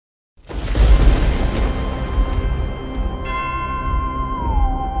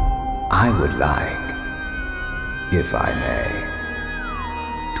I would like, if I may,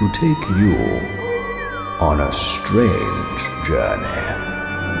 to take you on a strange journey.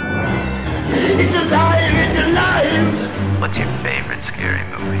 It's alive! It's alive! What's your favorite scary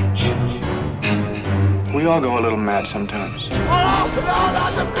movie? We all go a little mad sometimes. Oh, no,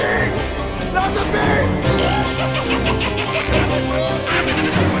 not the beast! Not the beast!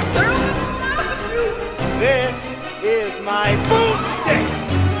 This is my boomstick!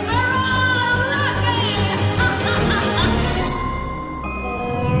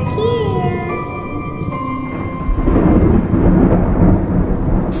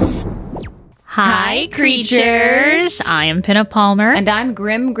 Hi, creatures! I am Pinna Palmer. And I'm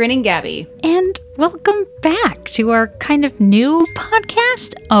Grim Grinning Gabby. And welcome back to our kind of new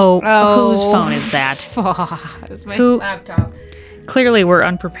podcast. Oh. Whose phone is that? It's my laptop. Clearly we're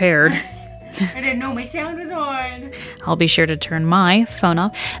unprepared. I didn't know my sound was on. I'll be sure to turn my phone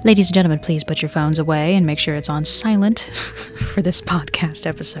off. Ladies and gentlemen, please put your phones away and make sure it's on silent for this podcast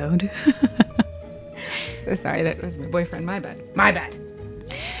episode. So sorry, that was my boyfriend. My bad. My bad.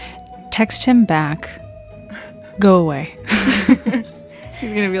 Text him back. Go away.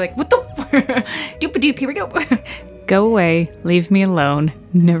 He's gonna be like, what the doop-a-doop, here we go. Go away. Leave me alone.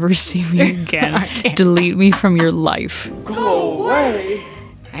 Never see me again. Delete me from your life. Go away!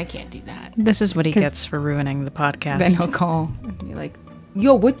 I can't do that. This is what he gets for ruining the podcast. Then he'll call and be like,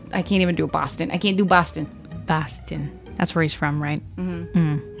 yo, what? I can't even do Boston. I can't do Boston. Boston. That's where he's from, right?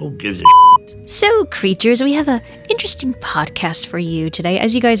 Who gives a So, creatures, we have an interesting podcast for you today.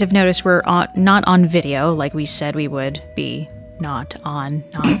 As you guys have noticed, we're not on video like we said we would be. Not on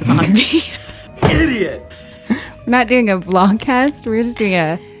video. Idiot! We're not doing a vlogcast. We're just doing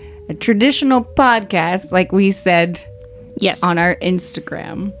a traditional podcast like we said Yes. on our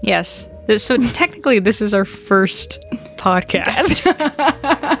Instagram. Yes. So, technically, this is our first podcast.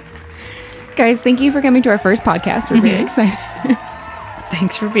 Guys, thank you for coming to our first podcast. We're very excited.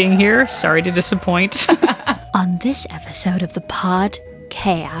 Thanks for being here. Sorry to disappoint. On this episode of the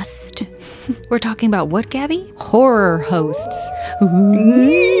podcast, we're talking about what, Gabby? Horror hosts.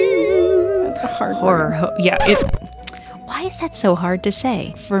 That's a hard word. Why is that so hard to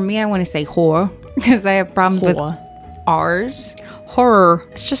say? For me, I want to say horror because I have problems with R's. Horror.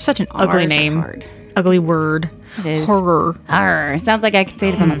 It's just such an ugly R's are name. hard. Ugly word. It is. Horror. Arr. Sounds like I could say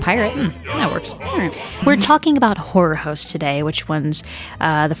it if I'm a pirate. That works. We're talking about horror hosts today. Which ones,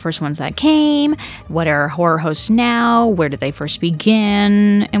 the first ones that came, what are horror hosts now, where did they first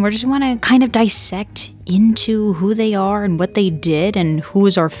begin, and we just want to kind of dissect into who they are and what they did and who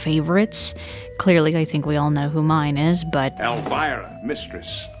is our favorites. Clearly, I think we all know who mine is, but Elvira,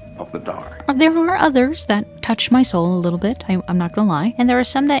 mistress of the dark. there are others that touch my soul a little bit, I'm not gonna lie. And there are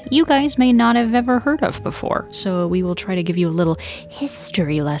some that you guys may not have ever heard of before. So we will try to give you a little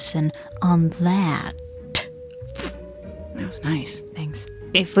history lesson on that. That was nice. Thanks.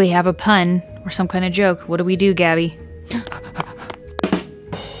 If we have a pun or some kind of joke, what do we do, Gabby?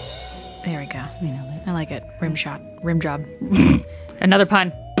 There we go. We know that. I like it. Rim shot. Rim job. Another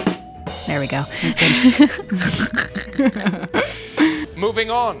pun. There we go.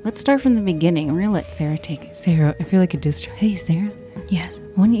 Moving on. Let's start from the beginning. I'm going to let Sarah take it. Sarah, I feel like a distro. Hey, Sarah. Yes.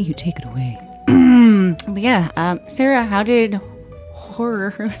 Why don't you take it away? But yeah, Sarah, how did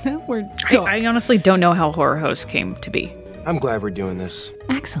horror... that word sucks. I honestly don't know how horror hosts came to be. I'm glad we're doing this.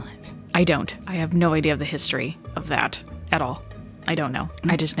 Excellent. I don't. I have no idea of the history of that at all. I don't know.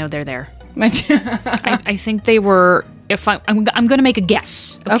 I just know they're there. I think they were... If I'm going to make a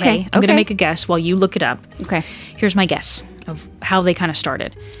guess. Okay. I'm going to make a guess while you look it up. Okay. Here's my guess of how they kind of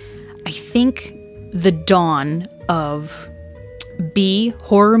started. I think the dawn of B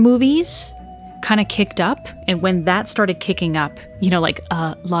horror movies kind of kicked up, and when that started kicking up, like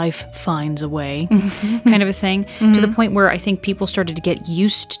life finds a way kind of a thing, to the point where I think people started to get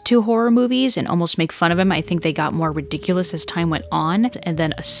used to horror movies and almost make fun of them. I think they got more ridiculous as time went on, and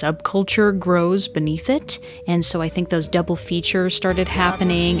then a subculture grows beneath it, and so I think those double features started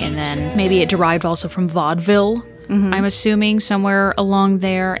happening, and then maybe it derived also from vaudeville. I'm assuming somewhere along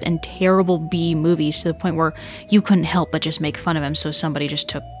there, and terrible B movies to the point where you couldn't help but just make fun of him, so somebody just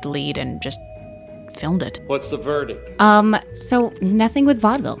took the lead and just filmed it. What's the verdict? So nothing with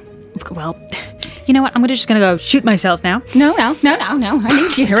vaudeville. Well, you know what? I'm just gonna go shoot myself now. No. I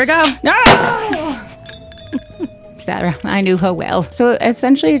need you. Here we go. No! Sarah, I knew her well. So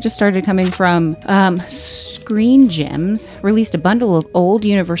essentially it just started coming from Screen Gems released a bundle of old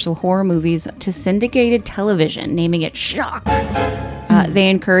Universal horror movies to syndicated television, naming it Shock. They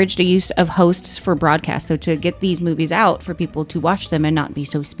encouraged the use of hosts for broadcast. So to get these movies out for people to watch them and not be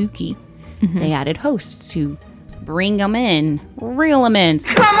so spooky, they added hosts to bring them in, reel them in.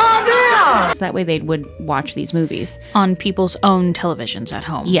 Come on, So that way they would watch these movies. On people's own televisions at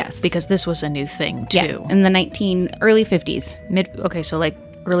home. Yes. Because this was a new thing, too. Yeah, in the early 50s. So like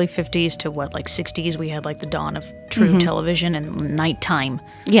early 50s to what, like 60s, we had like the dawn of true television and nighttime.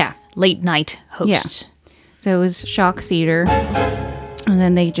 Yeah. Late night hosts. Yeah. So it was shock theater. And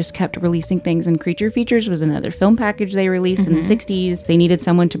then they just kept releasing things, and Creature Features was another film package they released in the 60s. They needed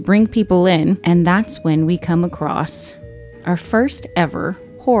someone to bring people in, and that's when we come across our first ever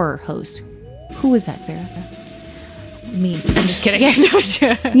horror host. Who was that, Sarah? Me. I'm just kidding.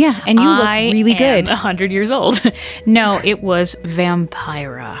 Yeah, and you look really good. 100 years old. No, it was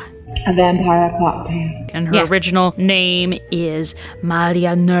Vampira. A vampire cocktail. And her original name is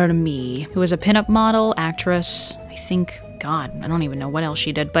Maria Nurmi, who was a pinup model, actress, I think. God, I don't even know what else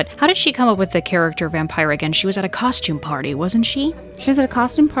she did. But how did she come up with the character Vampira again? She was at a costume party, wasn't she? She was at a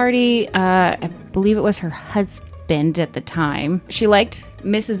costume party. I believe it was her husband at the time. She liked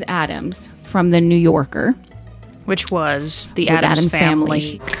Mrs. Adams from The New Yorker. Which was the Addams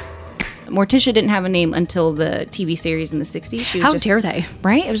Family. Morticia didn't have a name until the TV series in the 60s. She was How dare they?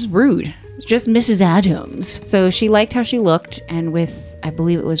 Right? It was rude. It was just Mrs. Adams. So she liked how she looked, and I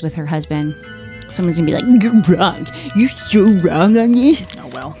believe it was with her husband. Someone's gonna be like, "You're wrong. You're so wrong on this." Oh,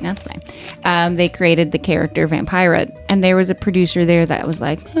 well. That's fine. They created the character Vampira, and there was a producer there that was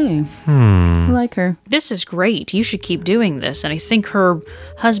like, "Hey, I like her." This is great. You should keep doing this. And I think her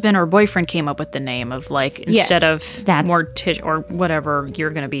husband or boyfriend came up with the name of, like, instead of Morticia or whatever, you're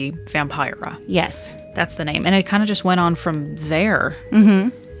going to be Vampira. Yes. That's the name. And it kind of just went on from there.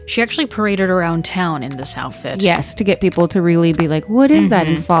 Mm-hmm. She actually paraded around town in this outfit. Yes, to get people to really be like, what is that?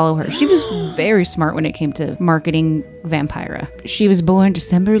 And follow her. She was very smart when it came to marketing Vampira. She was born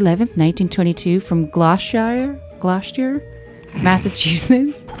December 11th, 1922 from Gloucester,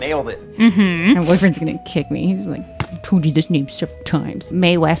 Massachusetts. Nailed it. My boyfriend's going to kick me. He's like, I've told you this name several times.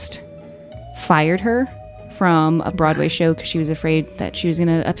 Mae West fired her from a Broadway show because she was afraid that she was going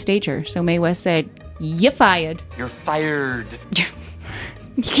to upstage her. So Mae West said, "You're fired. You're fired."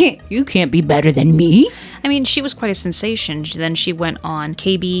 You can't be better than me." I mean, she was quite a sensation. Then she went on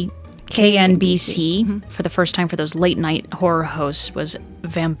KNBC for the first time for those late night horror hosts. Was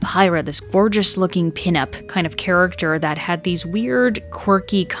Vampira, this gorgeous looking pinup kind of character that had these weird,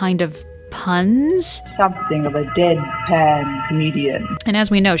 quirky kind of puns. Something of a deadpan comedian. And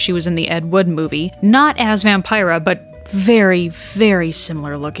as we know, she was in the Ed Wood movie, not as Vampira, but very, very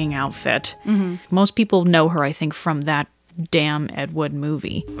similar looking outfit. Most people know her, I think, from that damn Ed Wood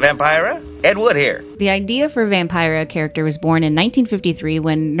movie. Vampira? Ed Wood here. The idea for Vampira character was born in 1953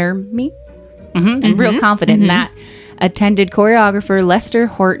 when Nurmi, I'm real confident in that, attended choreographer Lester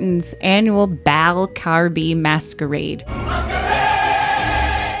Horton's annual Bal Carby masquerade.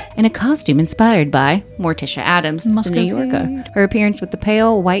 In a costume inspired by Morticia Adams, the New Yorker. Her appearance with the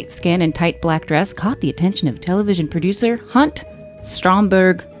pale white skin and tight black dress caught the attention of television producer Hunt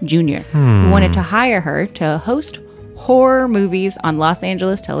Stromberg Jr., who wanted to hire her to host horror movies on Los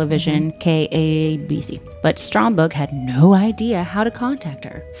Angeles television, KABC. But Stromberg had no idea how to contact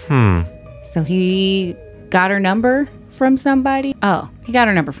her. So he got her number from somebody. He got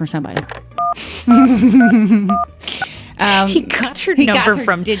her number from somebody. He got her number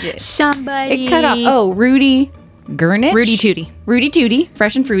from somebody. It cut off. Rudy Gurnich? Rudy Tooty. Rudy Tooty,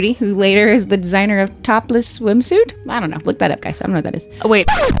 Fresh and Fruity, who later is the designer of Topless Swimsuit. I don't know. Look that up, guys. I don't know what that is. Oh, wait.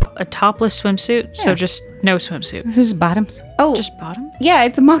 A topless swimsuit? So just no swimsuit. This is bottoms. Oh. Just bottoms? Yeah,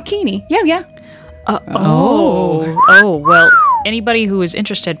 it's a bikini. Yeah. Oh, well, anybody who is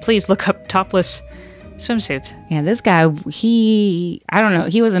interested, please look up topless swimsuits. Yeah, this guy, I don't know,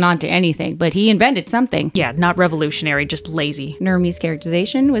 he wasn't onto anything, but he invented something. Yeah, not revolutionary, just lazy. Nurmi's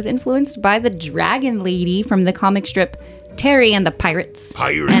characterization was influenced by the dragon lady from the comic strip Terry and the Pirates.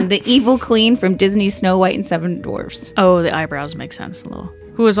 And the evil queen from Disney's Snow White and Seven Dwarfs. Oh, the eyebrows make sense a little.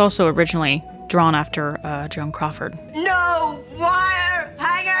 Who was also originally drawn after Joan Crawford. No wire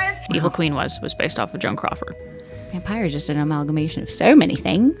hangers. Evil Queen was based off of Joan Crawford. Vampire is just an amalgamation of so many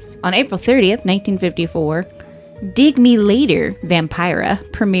things. On April 30th, 1954, Dig Me Later, Vampira,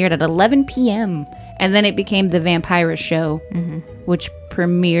 premiered at 11 p.m. And then it became The Vampira Show, which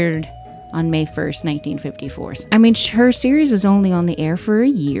premiered on May 1st, 1954. I mean, her series was only on the air for a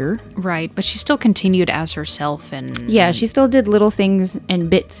year. Right, but she still continued as herself and... Yeah, she still did little things and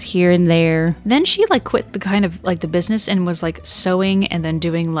bits here and there. Then she, quit the kind of, the business and was, sewing and then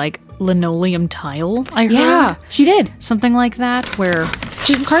doing, linoleum tile, I heard. Yeah, she did. Something like that, where...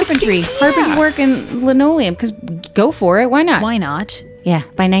 She was carpentry. Carpentry work and linoleum, because go for it, why not? Why not? Yeah,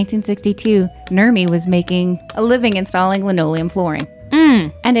 by 1962, Nurmi was making a living installing linoleum flooring.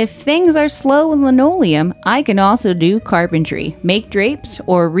 And if things are slow in linoleum, I can also do carpentry, make drapes,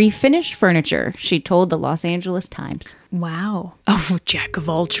 or refinish furniture, she told the Los Angeles Times. Wow. Oh, jack of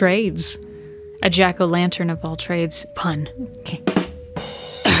all trades. A jack-o'-lantern of all trades. Pun. Okay.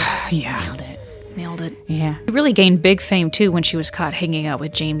 Yeah. Nailed it. Yeah. She really gained big fame, too, when she was caught hanging out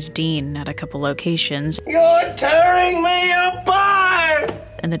with James Dean at a couple locations. You're tearing me apart!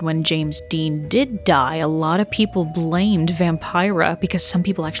 And then when James Dean did die, a lot of people blamed Vampira because some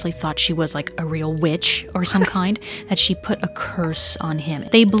people actually thought she was like a real witch or some kind, that she put a curse on him.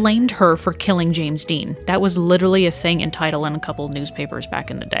 They blamed her for killing James Dean. That was literally a thing in title in a couple of newspapers back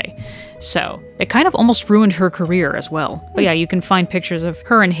in the day. So it kind of almost ruined her career as well. But yeah, you can find pictures of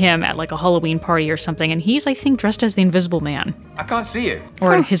her and him at like a Halloween party or something, and he's, I think, dressed as the Invisible Man. I can't see it.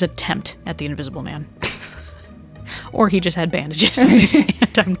 Or his attempt at the Invisible Man. Or he just had bandages in his hand. He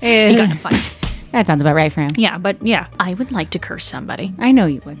got in a fight. That sounds about right for him. Yeah, but yeah, I would like to curse somebody. I know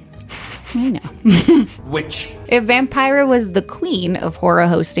you would. I know. Which? If Vampira was the queen of horror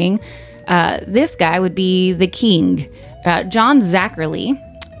hosting, this guy would be the king. John Zackerly,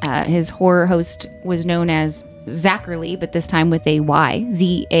 his horror host was known as Zackerly, but this time with a Y.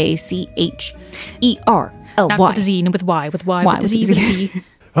 Zaccherly. Not with a Z, with Y, with Y, with a Z, with a Z.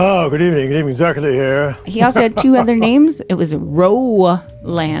 Oh, good evening, Zackerly here. He also had two other names. It was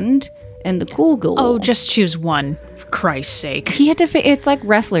Rowland and the Cool Ghoul. Oh, just choose one, for Christ's sake. He had to. It's like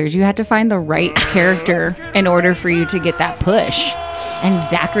wrestlers. You had to find the right character in order for you to get that push. And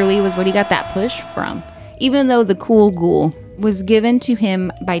Zackerly was what he got that push from. Even though the Cool Ghoul was given to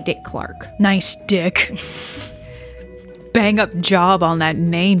him by Dick Clark. Nice dick. Bang up job on that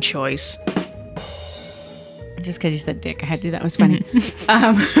name choice. Just because you said Dick, I had to do that. It was funny.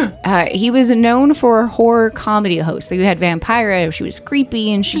 He was known for horror comedy hosts. So you had Vampira, she was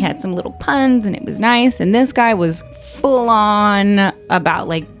creepy and she had some little puns and it was nice. And this guy was full on about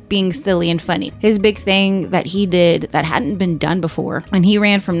like being silly and funny. His big thing that he did that hadn't been done before, and he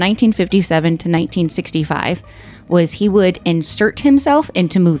ran from 1957 to 1965, was he would insert himself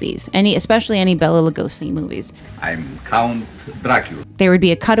into movies, especially any Bela Lugosi movies. I'm Count Dracula. There would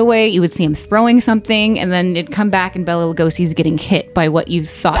be a cutaway, you would see him throwing something, and then it'd come back and Bela Lugosi's getting hit by what you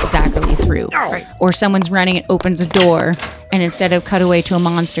thought Zackerly threw. Right. Or someone's running and opens a door, and instead of cutaway to a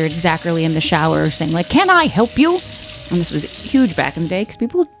monster, it's Zackerly in the shower saying like, "Can I help you?" And this was huge back in the day because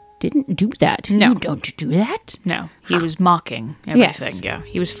people didn't do that. No. You don't do that? No. He was mocking everything. Yes. Yeah.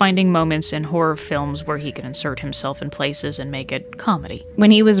 He was finding moments in horror films where he could insert himself in places and make it comedy.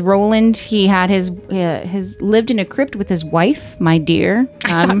 When he was Roland, he had his lived in a crypt with his wife, my dear.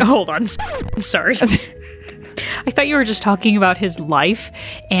 Hold on. Sorry. I thought you were just talking about his life,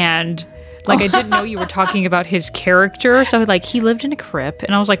 and like I didn't know you were talking about his character. So like he lived in a crypt,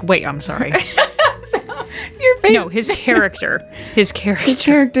 and I was like, wait, I'm sorry. Your face. No, his character. His character. His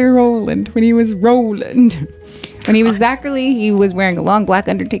character Roland, when he was Roland. When he was Zackerly, he was wearing a long black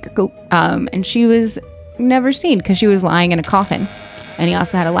Undertaker coat. And she was never seen because she was lying in a coffin. And he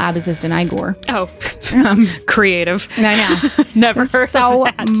also had a lab assistant, Igor. Oh, creative. I know. Never heard so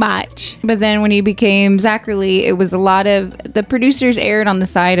of that. much. But then when he became Zackerly, it was a lot of the producers aired on the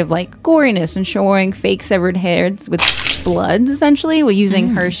side of like goriness and showing fake severed heads with bloods, essentially, while using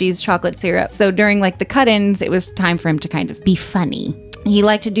Hershey's chocolate syrup. So during like the cut-ins, it was time for him to kind of be funny. He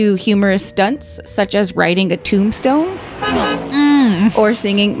liked to do humorous stunts, such as writing a tombstone or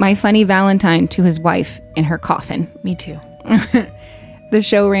singing My Funny Valentine to his wife in her coffin. Me too. The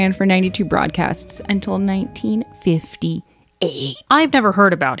show ran for 92 broadcasts until 1958. I've never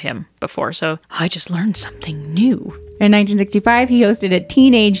heard about him before, so I just learned something new. In 1965, he hosted a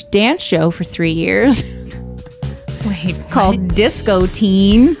teenage dance show for 3 years. Wait, called Disco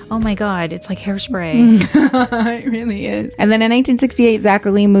Teen. Oh my god, it's like Hairspray. It really is. And then in 1968,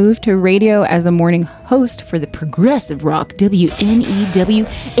 Zackerly moved to radio as a morning host for the progressive rock WNEW-FM.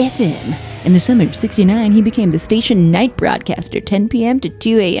 In the summer of 69, he became the station night broadcaster, 10 p.m. to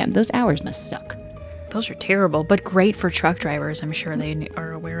 2 a.m. Those hours must suck. Those are terrible, but great for truck drivers. I'm sure they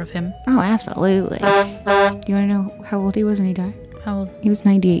are aware of him. Oh, absolutely. Do you want to know how old he was when he died? How old? He was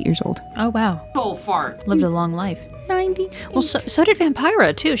 98 years old. Oh, wow. Soul fart. Lived a long life. 90. Well, so did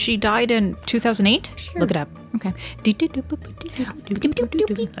Vampira, too. She died in 2008. Sure. Look it up. Okay.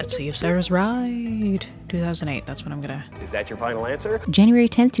 Let's see if Sarah's right. 2008. That's what I'm going to... Is that your final answer? January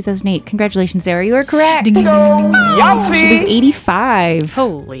 10th, 2008. Congratulations, Sarah. You are correct. Ding, ding, ding, ding, ding. Yahtzee! She was 85.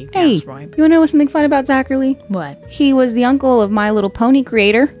 Holy Hey, gaswipe. you want to know something fun about Zackerly? What? He was the uncle of My Little Pony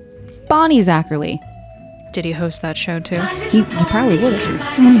creator, Bonnie Zackerly. Did he host that show, too? He probably would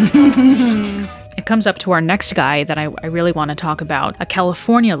have. It comes up to our next guy that I really want to talk about, a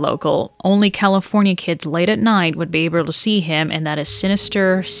California local. Only California kids late at night would be able to see him, and that is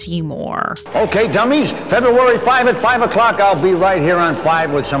Sinister Seymour. Okay, dummies. February 5 at 5 o'clock, I'll be right here on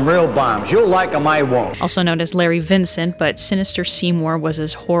 5 with some real bombs. You'll like them, I won't. Also known as Larry Vincent, but Sinister Seymour was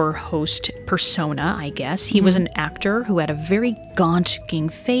his horror host persona, I guess. He was an actor who had a very gaunt-looking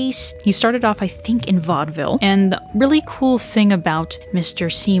face. He started off, I think, in vaudeville. And the really cool thing about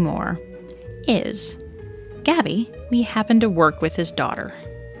Mr. Seymour is, Gabby, we happen to work with his daughter.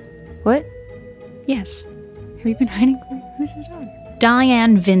 What? Yes. Have you been hiding? Who's his daughter?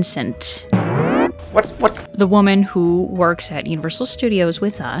 Diane Vincent. What? The woman who works at Universal Studios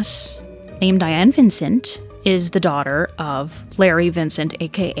with us, named Diane Vincent, is the daughter of Larry Vincent,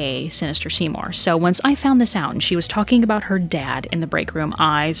 aka Sinister Seymour. So once I found this out and she was talking about her dad in the break room,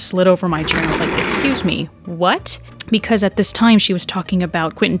 I slid over my chair and was like, excuse me, what? Because at this time she was talking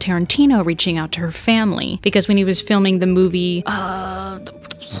about Quentin Tarantino reaching out to her family because when he was filming the movie, the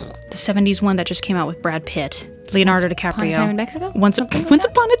 70s one that just came out with Brad Pitt, Leonardo DiCaprio. Once Upon a Time in Mexico? Once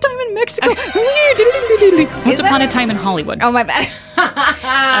Upon a Time in Mexico. Once Upon a Time in Hollywood. Oh, my bad.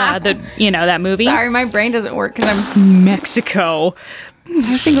 That movie. Sorry, my brain doesn't work because I'm Mexico.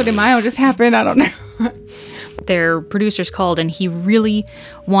 Cinco de Mayo just happened. I don't know. Their producers called and he really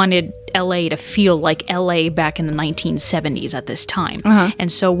wanted LA to feel like LA back in the 1970s at this time.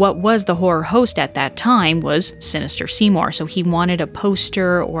 And so what was the horror host at that time was Sinister Seymour. So he wanted a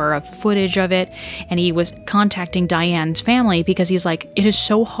poster or a footage of it, and he was contacting Diane's family because he's like, it is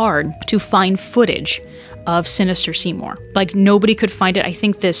so hard to find footage of Sinister Seymour. Like, nobody could find it. I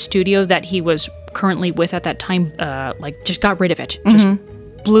think the studio that he was currently with at that time, just got rid of it. Just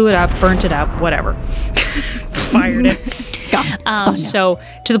blew it up, burnt it up, whatever. Fired it. It's gone. So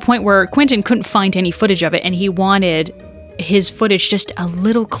to the point where Quentin couldn't find any footage of it, and he wanted his footage, just a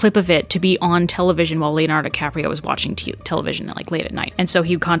little clip of it, to be on television while Leonardo DiCaprio was watching television like late at night. And so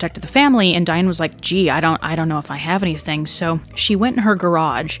he contacted the family, and Diane was like, gee, I don't know if I have anything. So she went in her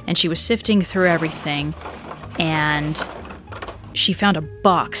garage and she was sifting through everything, and she found a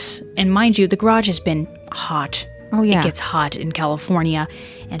box. And mind you, the garage has been hot. Oh yeah, it gets hot in California,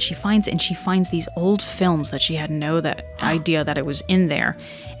 and she finds these old films that she had no idea that it was in there,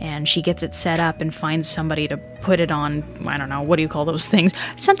 and she gets it set up and finds somebody to put it on. I don't know, what do you call those things?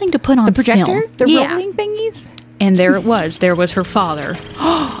 Something to put on the projector, film. the rolling thingies. And there it was. There was her father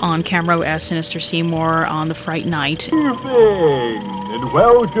on camera as Sinister Seymour on the Fright Night. Good evening, and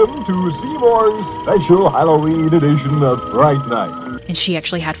welcome to Seymour's special Halloween edition of Fright Night. And she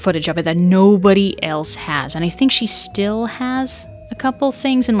actually had footage of it that nobody else has. And I think she still has a couple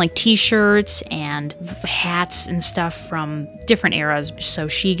things in like t-shirts and hats and stuff from different eras. So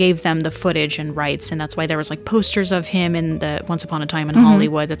she gave them the footage and rights, and that's why there was like posters of him in the Once Upon a Time in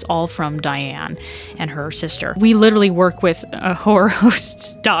Hollywood. That's all from Diane and her sister. We literally work with a horror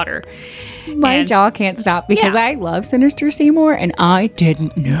host's daughter. My jaw can't stop because I love Sinister Seymour and I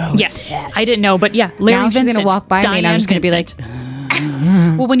didn't know. Yes, I didn't know, but yeah, Larry Vincent. She's gonna walk by me and I'm just gonna be like,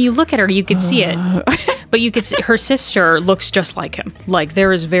 well, when you look at her, you can see it. But you could see her sister looks just like him. Like,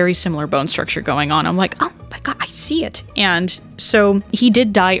 there is very similar bone structure going on. I'm like, oh my God, I see it. And so he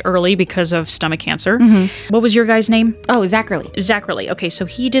did die early because of stomach cancer. What was your guy's name? Oh, Zachary. Zachary. Okay, so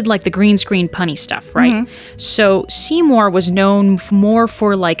he did like the green screen punny stuff, right? So Seymour was known more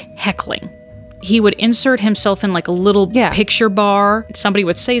for like heckling. He would insert himself in like a little picture bar. Somebody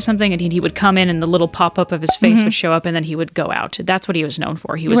would say something and he would come in and the little pop-up of his face would show up and then he would go out. That's what he was known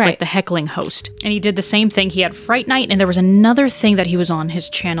for. He was like the heckling host. And he did the same thing. He had Fright Night, and there was another thing that he was on his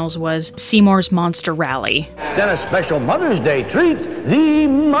channels was Seymour's Monster Rally. Then a special Mother's Day treat, The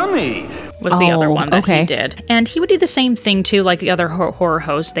Mummy. Was the other one that he did. And he would do the same thing too, like the other horror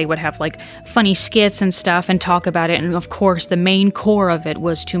hosts. They would have like funny skits and stuff and talk about it. And of course, the main core of it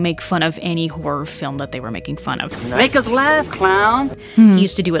was to make fun of any horror film that they were making fun of. Make us laugh, clown. He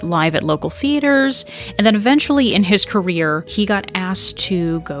used to do it live at local theaters. And then eventually in his career, he got asked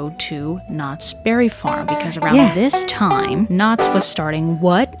to go to Knott's Berry Farm because around this time, Knott's was starting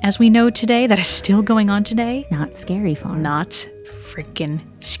what, as we know today, that is still going on today? Knott's Scary Farm. Knott's freaking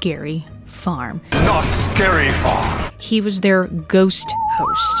Scary Farm. Not Scary Farm. He was their ghost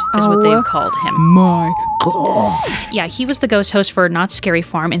host, is what they called him. My God. Yeah, he was the ghost host for Knott's Scary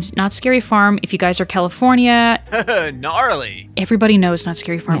Farm. And Knott's Scary Farm, if you guys are California... Gnarly. Everybody knows Knott's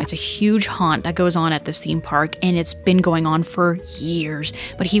Scary Farm. It's a huge haunt that goes on at this theme park, and it's been going on for years.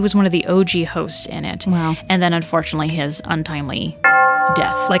 But he was one of the OG hosts in it. Wow. And then, unfortunately, his untimely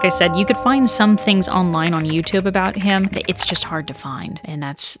death. Like I said, you could find some things online on YouTube about him. It's just hard to find, and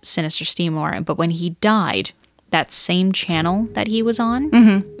that's Sinister Seymour. But when he died, that same channel that he was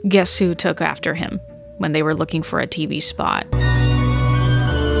on, guess who took after him when they were looking for a TV spot?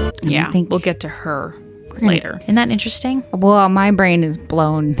 Yeah, we'll get to her later. Isn't that interesting? Well, my brain is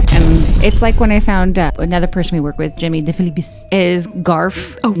blown. And it's like when I found another person we work with, Jimmy DeFilippis, is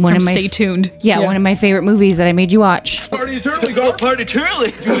Garf. Oh, Stay Tuned. Yeah, one of my favorite movies that I made you watch. Party eternally, go party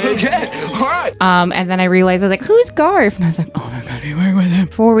eternally. Okay, all right. And then I realized, I was like, who's Garf? And I was like, oh my God, you work with him.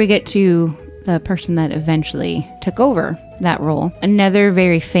 Before we get to the person that eventually took over that role, another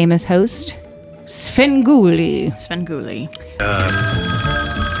very famous host, Svengoolie. Svengoolie.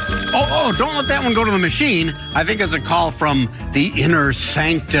 Oh, don't let that one go to the machine. I think it's a call from the inner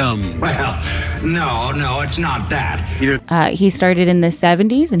sanctum. Well, no, it's not that. He started in the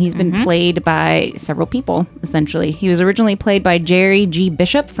 70s, and he's been played by several people, essentially. He was originally played by Jerry G.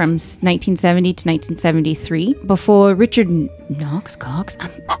 Bishop from 1970 to 1973, before Richard Cox.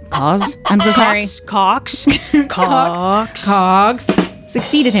 I'm so sorry. Cox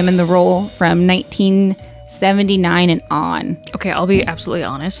succeeded him in the role from 1979 and on. Okay, I'll be absolutely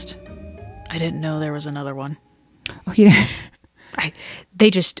honest. I didn't know there was another one. Oh, yeah. They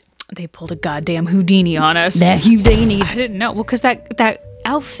pulled a goddamn Houdini on us. That Houdini. I didn't know. Well, because that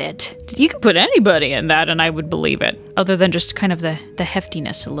outfit, you could put anybody in that and I would believe it. Other than just kind of the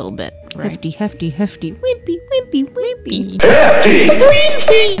heftiness a little bit. Right? Hefty. Wimpy.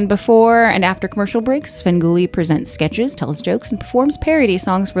 Hefty. And before and after commercial breaks, Svengoolie presents sketches, tells jokes, and performs parody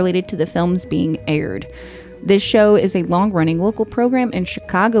songs related to the films being aired. This show is a long-running local program in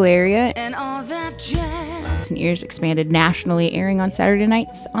Chicago area, and all that jazz. In years expanded nationally, airing on Saturday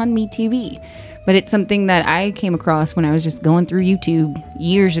nights on MeTV. But it's something that I came across when I was just going through YouTube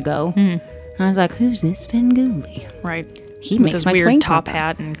years ago. And I was like, who's this Svengoolie? Right. He with makes his my weird twink top pop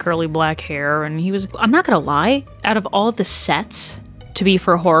hat and curly black hair, and he was, I'm not gonna lie, out of all the sets to be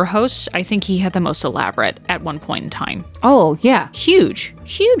for horror hosts, I think he had the most elaborate at one point in time. Oh, yeah. Huge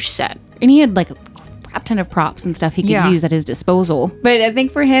set. And he had like a crap ton of props and stuff he could use at his disposal. But I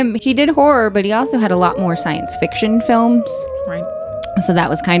think for him, he did horror, but he also had a lot more science fiction films. Right. So that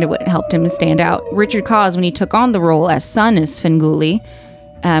was kind of what helped him stand out. Richard Coz, when he took on the role as son as Svengoolie,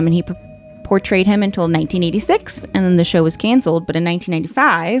 and he portrayed him until 1986, and then the show was canceled. But in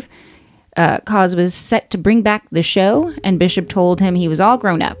 1995, Coz was set to bring back the show, and Bishop told him he was all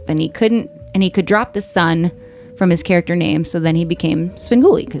grown up, and he could drop the son from his character name, so then he became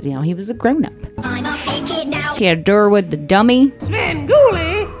Svengoolie, because, he was a grown-up. He had Durwood the dummy.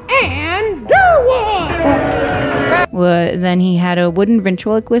 Svengoolie and Durwood! Well, then he had a wooden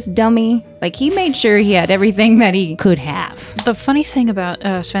ventriloquist dummy. Like, he made sure he had everything that he could have. The funny thing about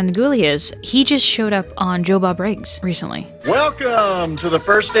Svengoolie is he just showed up on Joe Bob Briggs recently. Welcome to the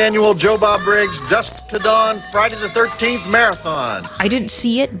first annual Joe Bob Briggs Dusk to Dawn Friday the 13th Marathon. I didn't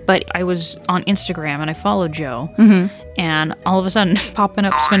see it, but I was on Instagram and I followed Joe. And all of a sudden, popping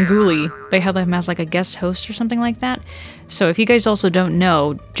up Svengoolie, they had him as like a guest host or something like that. So if you guys also don't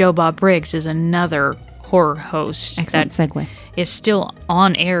know, Joe Bob Briggs is another horror host. Excellent segue. Is still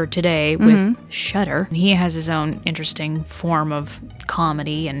on air today with Shudder. He has his own interesting form of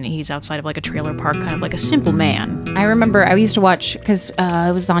comedy, and he's outside of like a trailer park, kind of like a simple man. I remember I used to watch, because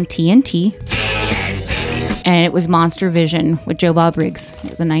it was on TNT, and it was Monster Vision with Joe Bob Briggs. It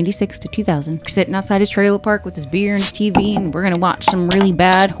was a 96 to 2000. Sitting outside his trailer park with his beer and his TV, and we're going to watch some really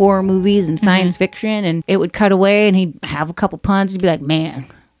bad horror movies and science fiction, and it would cut away, and he'd have a couple puns, and he'd be like, man,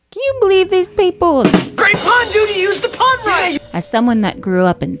 can you believe these people? Great pun, dude. You used the pun right. As someone that grew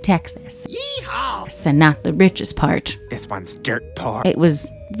up in Texas, and not the richest part, This one's dirt poor. it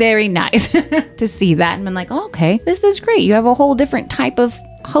was very nice to see that and been like, oh, okay, this is great. You have a whole different type of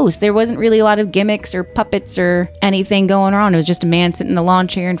host. There wasn't really a lot of gimmicks or puppets or anything going on. It was just a man sitting in a lawn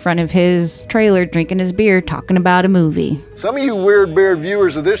chair in front of his trailer, drinking his beer, talking about a movie. Some of you weird beard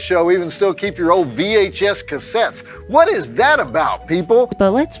viewers of this show even still keep your old VHS cassettes. What is that about, people?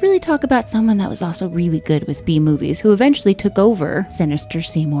 But let's really talk about someone that was also really good with B movies, who eventually took over Sinister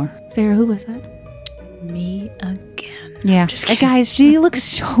Seymour. Sarah, who was that? Me again. Yeah. Guys, she looks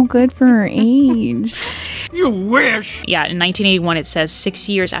so good for her age. You wish! Yeah, in 1981, it says 6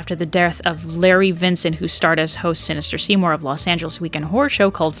 years after the death of Larry Vincent, who starred as host Sinister Seymour of Los Angeles' weekend horror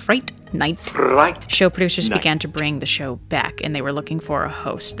show called Fright Night. Show producers began to bring the show back, and they were looking for a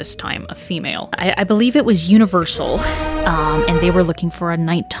host, this time a female. I believe it was Universal, and they were looking for a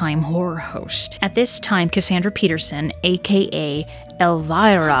nighttime horror host. At this time, Cassandra Peterson, aka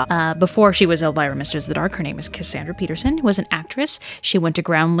Elvira, before she was Elvira Mistress of the Dark, her name is Cassandra Peterson, was an actress. She went to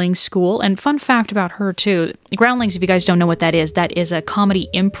Groundlings School, and fun fact about her too, Groundlings, if you guys don't know what that is a comedy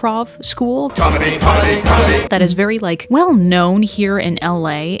improv school. Comedy. That is very well known here in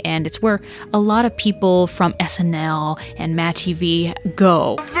LA, and it's It's where a lot of people from SNL and Matt TV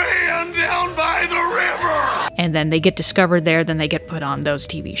go. Van down by the river! And then they get discovered there, then they get put on those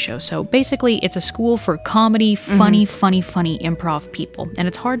TV shows. So basically, it's a school for comedy, funny improv people. And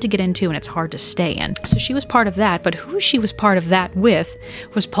it's hard to get into and it's hard to stay in. So she was part of that, but who she was part of that with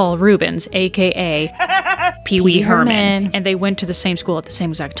was Paul Reubens, aka Pee Wee Herman. And they went to the same school at the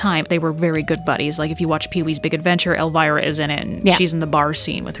same exact time. They were very good buddies. Like if you watch Pee Wee's Big Adventure, Elvira is in it, and she's in the bar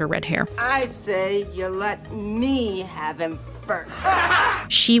scene with her red hair. I say you let me have him first.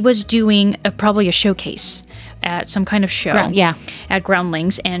 She was doing probably a showcase at some kind of show at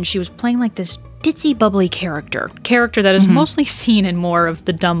Groundlings, and she was playing like this ditzy, bubbly character that is mostly seen in more of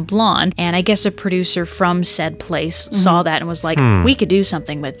The Dumb Blonde. And I guess a producer from said place saw that and was like, we could do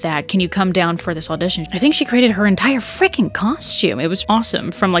something with that. Can you come down for this audition? I think she created her entire freaking costume. It was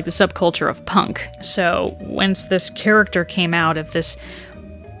awesome, from like the subculture of punk. So once this character came out of this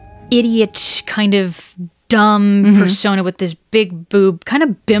idiot kind of dumb persona with this big boob, kind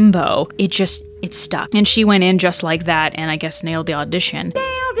of bimbo, it stuck. And she went in just like that and I guess nailed the audition.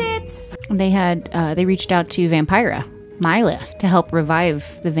 Nailed it! They reached out to Vampira, Mila, to help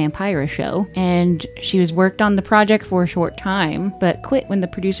revive the Vampira show. And she was worked on the project for a short time, but quit when the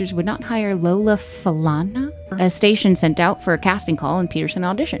producers would not hire Lola Falana. A station sent out for a casting call and Peterson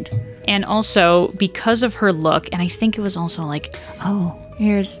auditioned. And also, because of her look, and I think it was also like,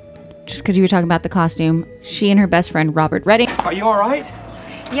 just because you were talking about the costume, she and her best friend, Robert Redding. Are you alright?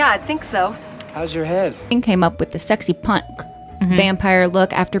 Yeah, I think so. How's your head? Came up with the sexy punk vampire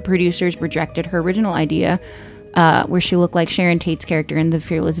look after producers rejected her original idea, where she looked like Sharon Tate's character in The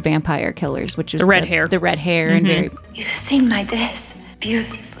Fearless Vampire Killers, which is the red hair. The red hair and very... You've seen my dress.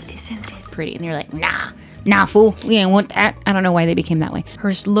 Beautiful, isn't it? Pretty. And they're like, nah, fool. We ain't want that. I don't know why they became that way.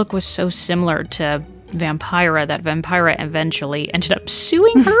 Her look was so similar to Vampira that Vampira eventually ended up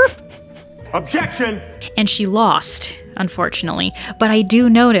suing her. Objection! And she lost, unfortunately. But I do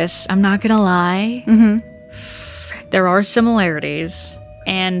notice, I'm not gonna lie, there are similarities.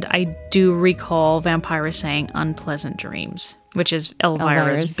 And I do recall Vampira saying unpleasant dreams, which is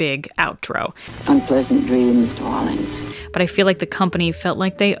Elvira's big outro. Unpleasant dreams, darlings. But I feel like the company felt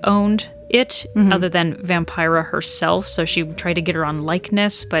like they owned it, other than Vampira herself, so she tried to get her on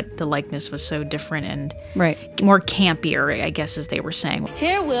likeness, but the likeness was so different and more campier, I guess, as they were saying.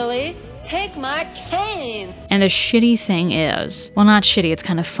 Here, Willie, take my cane. And the shitty thing is, well, not shitty, it's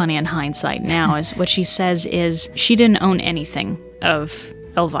kind of funny in hindsight now, is what she says is she didn't own anything of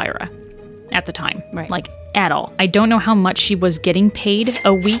Elvira at the time, like at all. I don't know how much she was getting paid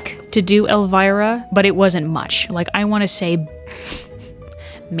a week to do Elvira, but it wasn't much. Like, I want to say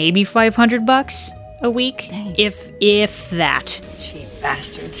maybe $500 a week, if that. Cheap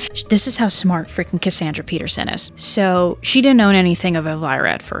bastards. This is how smart freaking Cassandra Peterson is. So she didn't own anything of Elvira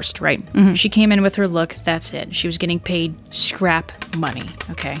at first, right? She came in with her look, that's it. She was getting paid scrap money,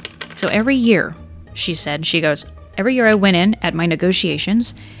 okay? So every year, she said, she goes, every year I went in at my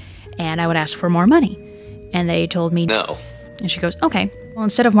negotiations and I would ask for more money. And they told me no. And she goes, okay, well,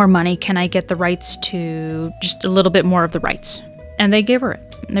 instead of more money, can I get the rights to just a little bit more of the rights? And they gave her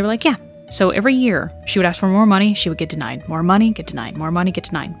it. And they were like, yeah. So every year, she would ask for more money, she would get denied. More money, get denied. More money, get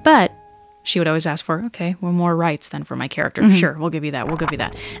denied. But she would always ask for, okay, well, more rights then for my character. Sure, we'll give you that, we'll give you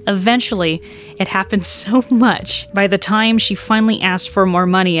that. Eventually, it happened so much. By the time she finally asked for more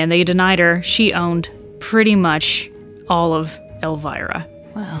money and they denied her, she owned pretty much all of Elvira.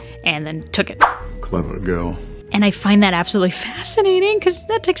 Wow. And then took it. Clever girl. And I find that absolutely fascinating because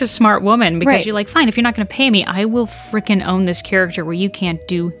that takes a smart woman, because you're like, fine, if you're not going to pay me, I will frickin' own this character where you can't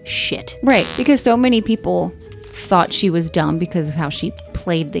do shit. Right, because so many people thought she was dumb because of how she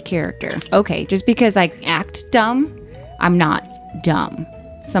played the character. Okay, just because I act dumb, I'm not dumb.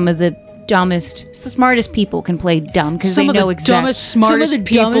 Some of the dumbest, smartest people can play dumb because they know exactly. Smartest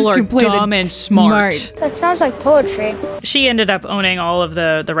people are dumb and smart. That sounds like poetry. She ended up owning all of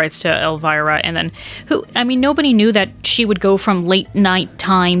the rights to Elvira, and then nobody knew that she would go from late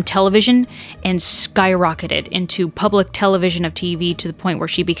nighttime television and skyrocketed into public television of TV to the point where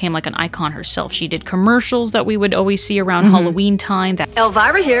she became like an icon herself. She did commercials that we would always see around Halloween time.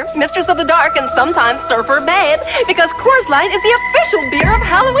 Elvira here, Mistress of the Dark and sometimes Surfer Babe, because Coors Light is the official beer of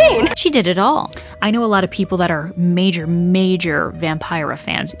Halloween. She did it all. I know a lot of people that are major Vampira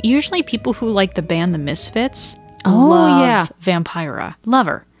fans. Usually people who like the band The Misfits love Vampira. Love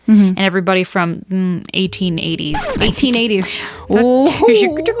her. And everybody from 1880s.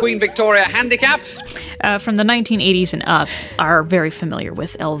 1880s. Queen Victoria handicap. From the 1980s and up are very familiar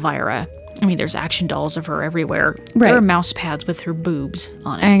with Elvira. I mean, there's action dolls of her everywhere. Right. There are mouse pads with her boobs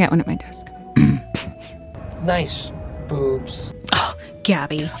on it. I got one at my desk. Nice boobs. Oh,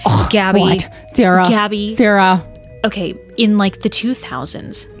 Gabby. Oh, Gabby. what? Sarah. Gabby. Sarah. Okay, in like the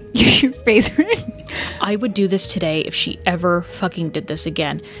 2000s. Your face. I would do this today if she ever fucking did this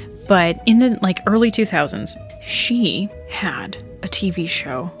again. But in the like early 2000s, she had a TV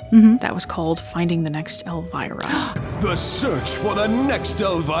show that was called Finding the Next Elvira. The search for the next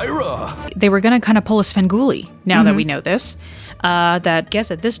Elvira. They were going to kind of pull a Svengoolie, now that we know this. That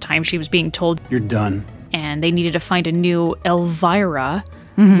guess at this time she was being told, You're done. and they needed to find a new Elvira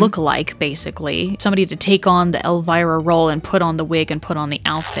look-alike, basically. Somebody to take on the Elvira role and put on the wig and put on the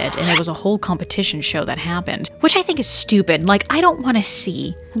outfit. And it was a whole competition show that happened, which I think is stupid. Like, I don't want to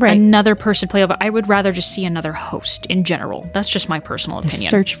see another person play Elvira. I would rather just see another host in general. That's just my personal opinion.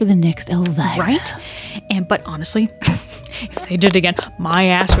 Search for the next Elvira. Right? But honestly, if they did it again, my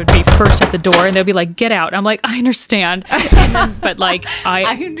ass would be first at the door and they'll be like, get out. I'm like, I understand. But like,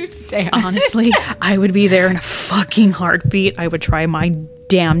 I understand. Honestly, I would be there in a fucking heartbeat. I would try my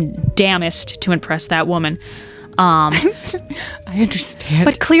damnest to impress that woman. I understand.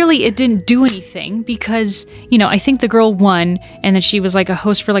 But clearly it didn't do anything because, you know, I think the girl won and then she was like a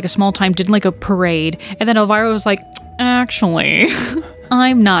host for like a small time, did like a parade. And then Elvira was like, actually,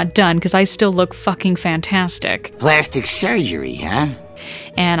 I'm not done because I still look fucking fantastic. Plastic surgery, huh?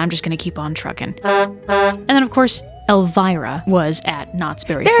 And I'm just going to keep on trucking. And then, of course, Elvira was at Knott's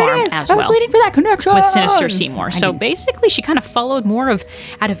Berry Farm as well. I was waiting for that connection. With Sinister Seymour. So basically, she kind of followed more of,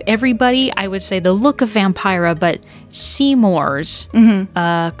 out of everybody, I would say the look of Vampira, but Seymour's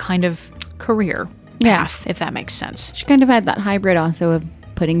kind of career path, if that makes sense. She kind of had that hybrid also of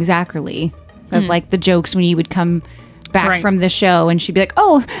putting Zachary, of like the jokes when you would come back from the show and she'd be like,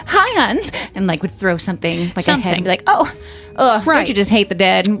 oh, hi, Huns, and like would throw something like a head and be like, oh, don't you just hate the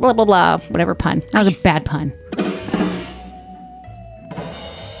dead, and blah, blah, blah, whatever pun. That was a bad pun.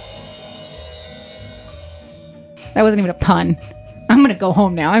 That wasn't even a pun. I'm gonna go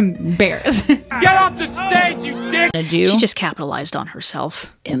home now. I'm embarrassed. Get off the stage, you dick! She just capitalized on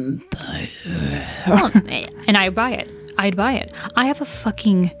herself. Empire. And I buy it. I'd buy it. I have a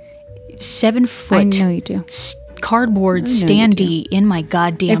fucking 7-foot I know you do. Cardboard standee in my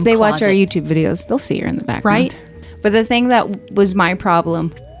goddamn If they watch closet. our YouTube videos, they'll see her in the background. Right? But the thing that was my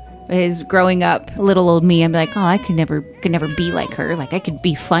problem is growing up, little old me, I'm like, oh, I could never be like her. Like, I could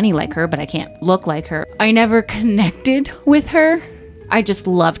be funny like her, but I can't look like her. I never connected with her. I just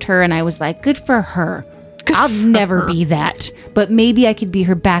loved her, and I was like, good for her. I'll never be that. But maybe I could be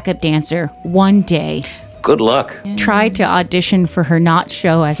her backup dancer one day. Good luck. Tried to audition for her Knott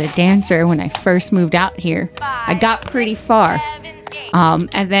show as a dancer when I first moved out here. I got pretty far.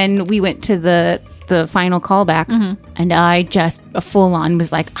 And then we went to the final callback, and I just full on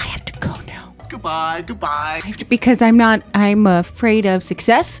was like, I have to go now. Goodbye. Because I'm afraid of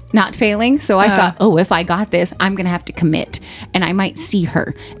success, not failing. So I thought, oh, if I got this, I'm going to have to commit. And I might see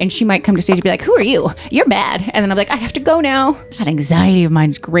her. And she might come to stage and be like, who are you? You're bad. And then I'm like, I have to go now. That anxiety of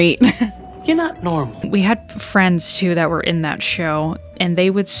mine's great. You're not normal. We had friends too that were in that show, and they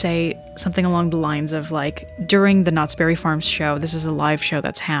would say something along the lines of like, during the Knott's Berry Farm show, this is a live show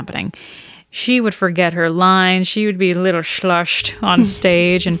that's happening, she would forget her lines. She would be a little slushed on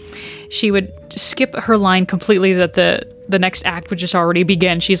stage, and she would skip her line completely that the next act would just already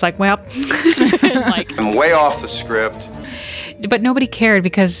begin. She's like, well, like, I'm way off the script. But nobody cared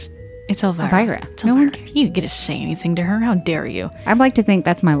because it's Elvira. No one cares. You didn't get to say anything to her. How dare you? I'd like to think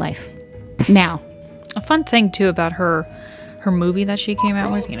that's my life. Now. A fun thing too about her movie that she came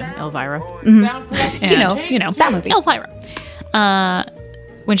out with, Elvira. Mm-hmm. You know that movie, Elvira.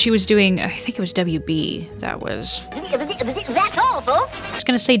 When she was doing, I think it was WB. That was. That's all, folks. I was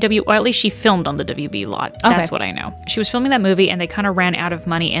gonna say well, at least she filmed on the WB lot. That's what I know. She was filming that movie, and they kind of ran out of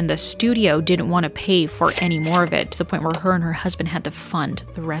money, and the studio didn't want to pay for any more of it, to the point where her and her husband had to fund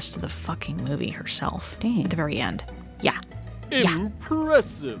the rest of the fucking movie herself. Dang. At the very end. Yeah.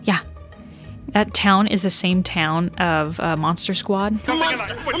 Impressive. Yeah. That town is the same town of Monster Squad.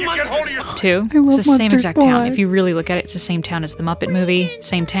 Too. It's the same exact town. If you really look at it, it's the same town as the Muppet movie.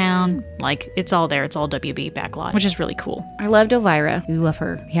 Same town. Like, it's all there. It's all WB backlot, which is really cool. I loved Elvira. You love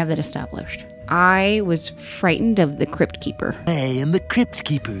her. You have that established. I was frightened of the Crypt Keeper. I am the Crypt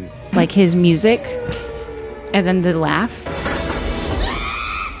Keeper. Like his music, and then the laugh.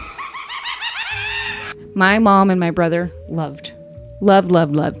 My mom and my brother loved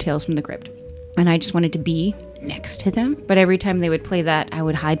Tales from the Crypt. And I just wanted to be next to them. But every time they would play that, I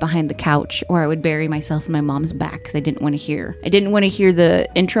would hide behind the couch, or I would bury myself in my mom's back because I didn't want to hear. I didn't want to hear the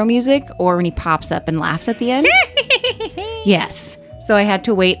intro music or when he pops up and laughs at the end. Yes. So I had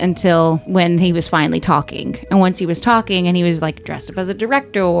to wait until when he was finally talking. And once he was talking and he was like dressed up as a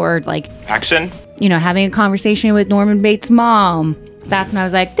director or like... Action. Having a conversation with Norman Bates' mom. That's when I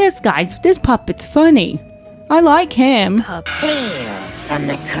was like, this puppet's funny. I like him. Tales from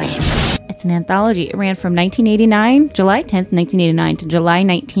the Crypt. It's an anthology. It ran from 1989, July 10th, 1989 to July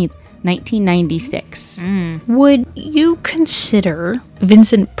 19th, 1996. Would you consider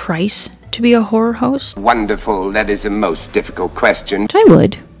Vincent Price to be a horror host? Wonderful. That is a most difficult question. I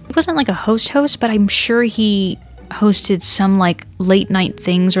would. He wasn't like a host, but I'm sure he hosted some like late night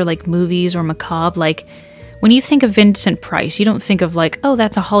things or like movies or macabre. Like when you think of Vincent Price, you don't think of like, oh,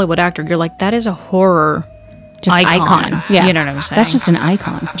 that's a Hollywood actor. You're like, that is a horror icon. Yeah. You know what I'm saying? That's just an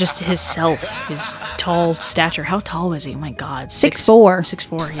icon. Just his tall stature. How tall was he? Oh my God. 6'4".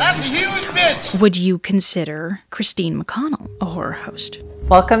 6'4", yeah. That's a huge bitch! Would you consider Christine McConnell a horror host?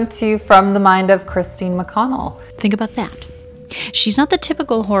 Welcome to From the Mind of Christine McConnell. Think about that. She's not the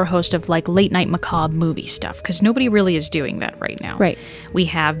typical horror host of like late night macabre movie stuff, because nobody really is doing that right now. Right. We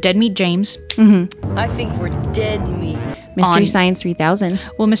have Dead Meat James. I think we're dead meat. Mystery Science 3000.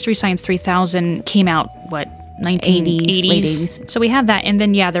 Well, Mystery Science 3000 came out, what, 1980s? Late 80s. So we have that, and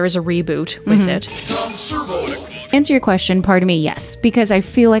then, yeah, there is a reboot with it. Answer your question, pardon me, yes. Because I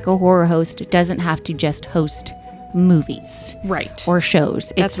feel like a horror host doesn't have to just host movies. Right. Or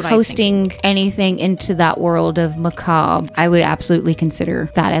shows. That's It's what hosting anything into that world of macabre. I would absolutely consider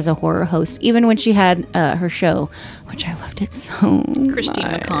that as a horror host. Even when she had her show, which I loved it so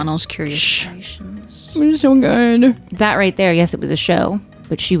Christine much. McConnell's Curious Creations. It was so good. That right there, yes, it was a show,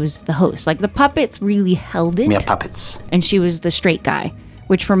 but she was the host. Like, the puppets really held it. We are puppets. And she was the straight guy,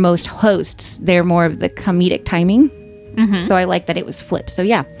 which for most hosts, they're more of the comedic timing. So I like that it was flipped. So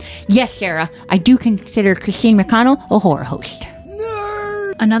yeah. Yes, Sarah, I do consider Christine McConnell a horror host.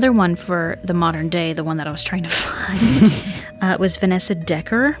 Another one for the modern day, the one that I was trying to find, was Vanessa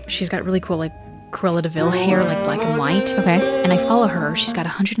Decker. She's got really cool, like, Cruella de Vil hair, like black and white. Okay. And I follow her. She's got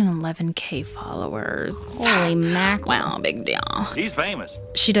 111K followers. Holy mackerel. Wow, big deal. He's famous.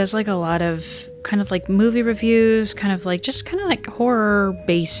 She does like a lot of kind of like movie reviews, kind of like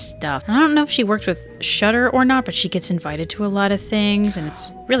horror-based stuff. And I don't know if she works with Shudder or not, but she gets invited to a lot of things, and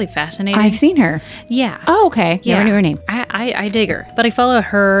it's really fascinating. I've seen her. Yeah. Oh, okay. Yeah. Never knew her name. I dig her. But I follow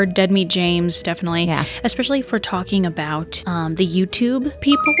her, Dead Meat James, definitely. Yeah. Especially if we're talking about the YouTube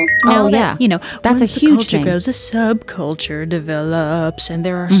people. Oh, yeah. You know, That's a once the huge culture thing. goes, a subculture develops, and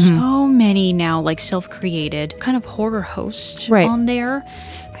there are so many now, like self-created kind of horror hosts on there.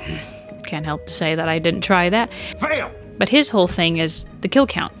 Can't help to say that I didn't try that. Fail! But his whole thing is the kill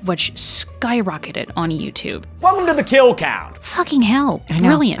count, which skyrocketed on YouTube. Welcome to the kill count. Fucking hell. I know.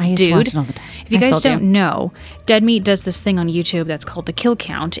 Brilliant, I used dude. to watch it all the time. If you I guys still do. don't know, Dead Meat does this thing on YouTube that's called the kill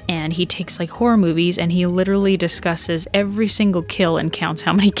count, and he takes like horror movies and he literally discusses every single kill and counts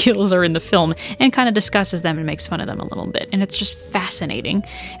how many kills are in the film and kind of discusses them and makes fun of them a little bit. And it's just fascinating.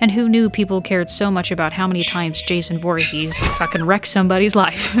 And who knew people cared so much about how many times Jason Voorhees fucking wrecked somebody's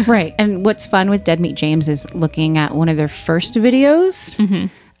life? Right. And what's fun with Dead Meat James is looking at one of their first videos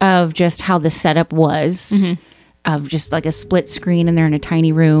of just how the setup was, of just like a split screen and they're in a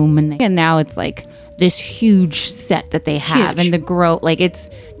tiny room. And now it's like this huge set that they have and the growth. Like, it's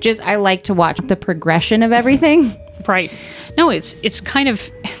just, I like to watch the progression of everything. Right. No, it's kind of,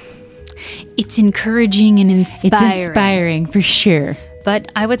 it's encouraging and inspiring. It's inspiring for sure.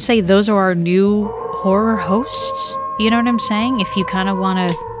 But I would say those are our new horror hosts. You know what I'm saying? If you kind of want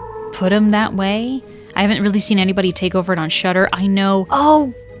to put them that way. I haven't really seen anybody take over it on Shudder. I know.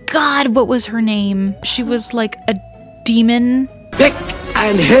 Oh, God, what was her name? She was like a demon. Thick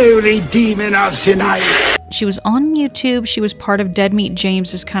and holy demon of Sinai. She was on YouTube. She was part of Dead Meat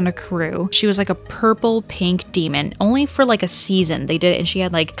James's kind of crew. She was like a purple pink demon, only for like a season. They did it, and she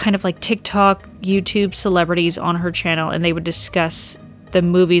had like kind of like TikTok, YouTube celebrities on her channel, and they would discuss the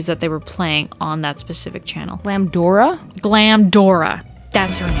movies that they were playing on that specific channel. Glamdora? Glamdora.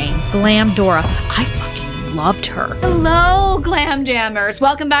 That's her name. Glamdora. I fucking loved her. Hello, Glam Jammers.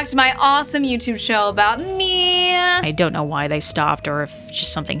 Welcome back to my awesome YouTube show about me. I don't know why they stopped or if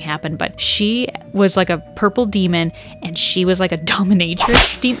just something happened, but she was like a purple demon and she was like a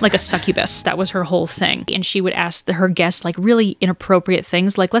dominatrix, like a succubus. That was her whole thing. And she would ask her guests like really inappropriate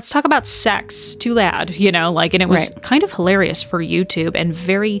things, like, let's talk about sex, too loud, you know, like, and it was kind of hilarious for YouTube and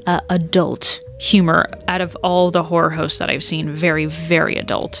very adult humor. Out of all the horror hosts that I've seen, very, very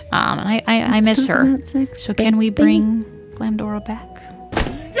adult. And I miss her. So can we bring Glamdora back?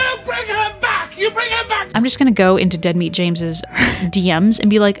 You bring her back! You bring her back! I'm just gonna go into Dead Meat James's DMs and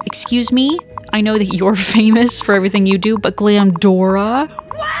be like, excuse me, I know that you're famous for everything you do, but Glamdora?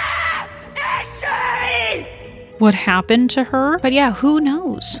 Where is she? What happened to her? But yeah, who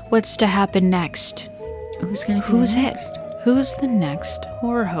knows what's to happen next? Who's gonna be Who's next? who's the next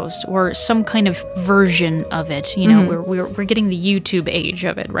horror host or some kind of version of it. You know, we're getting the YouTube age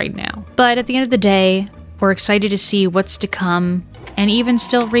of it right now. But at the end of the day, we're excited to see what's to come and even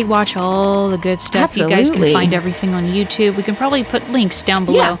still rewatch all the good stuff. Absolutely. You guys can find everything on YouTube. We can probably put links down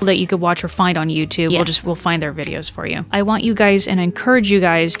below that you could watch or find on YouTube. Yes. We'll find their videos for you. I want you guys and encourage you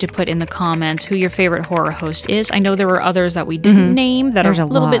guys to put in the comments who your favorite horror host is. I know there were others that we didn't name that There's are a a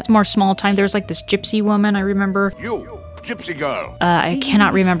little lot. bit more small time. There's like this gypsy woman, I remember. You, gypsy girl. I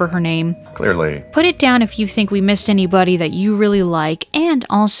cannot remember her name. Clearly. Put it down if you think we missed anybody that you really like. And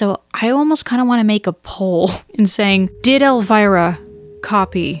also, I almost kind of want to make a poll in saying, did Elvira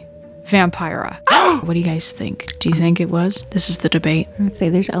copy Vampira? What do you guys think? Do you think it was? This is the debate. I would say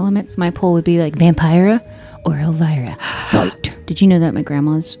there's elements. My poll would be like Vampira or Elvira. Fight. Did you know that my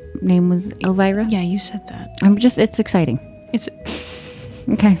grandma's name was Elvira? Yeah, you said that. It's exciting. It's...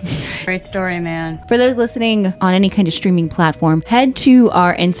 Okay. Great story, man. For those listening on any kind of streaming platform, head to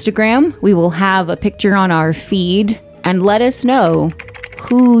our Instagram. We will have a picture on our feed and let us know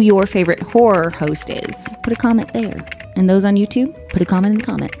who your favorite horror host is. Put a comment there. And those on YouTube, put a comment in the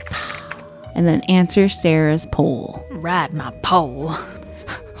comments. And then answer Sarah's poll. Ride my pole.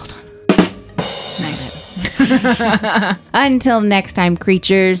 Hold on. Nice. Until next time,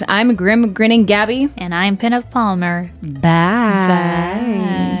 creatures, I'm Grim Grinning Gabby. And I'm Pinup Palmer. Bye.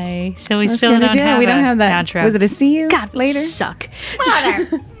 So we still don't have We don't have that. outro. Was it a see you God, later? Suck.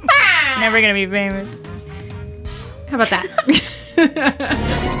 Never gonna be famous. How about that?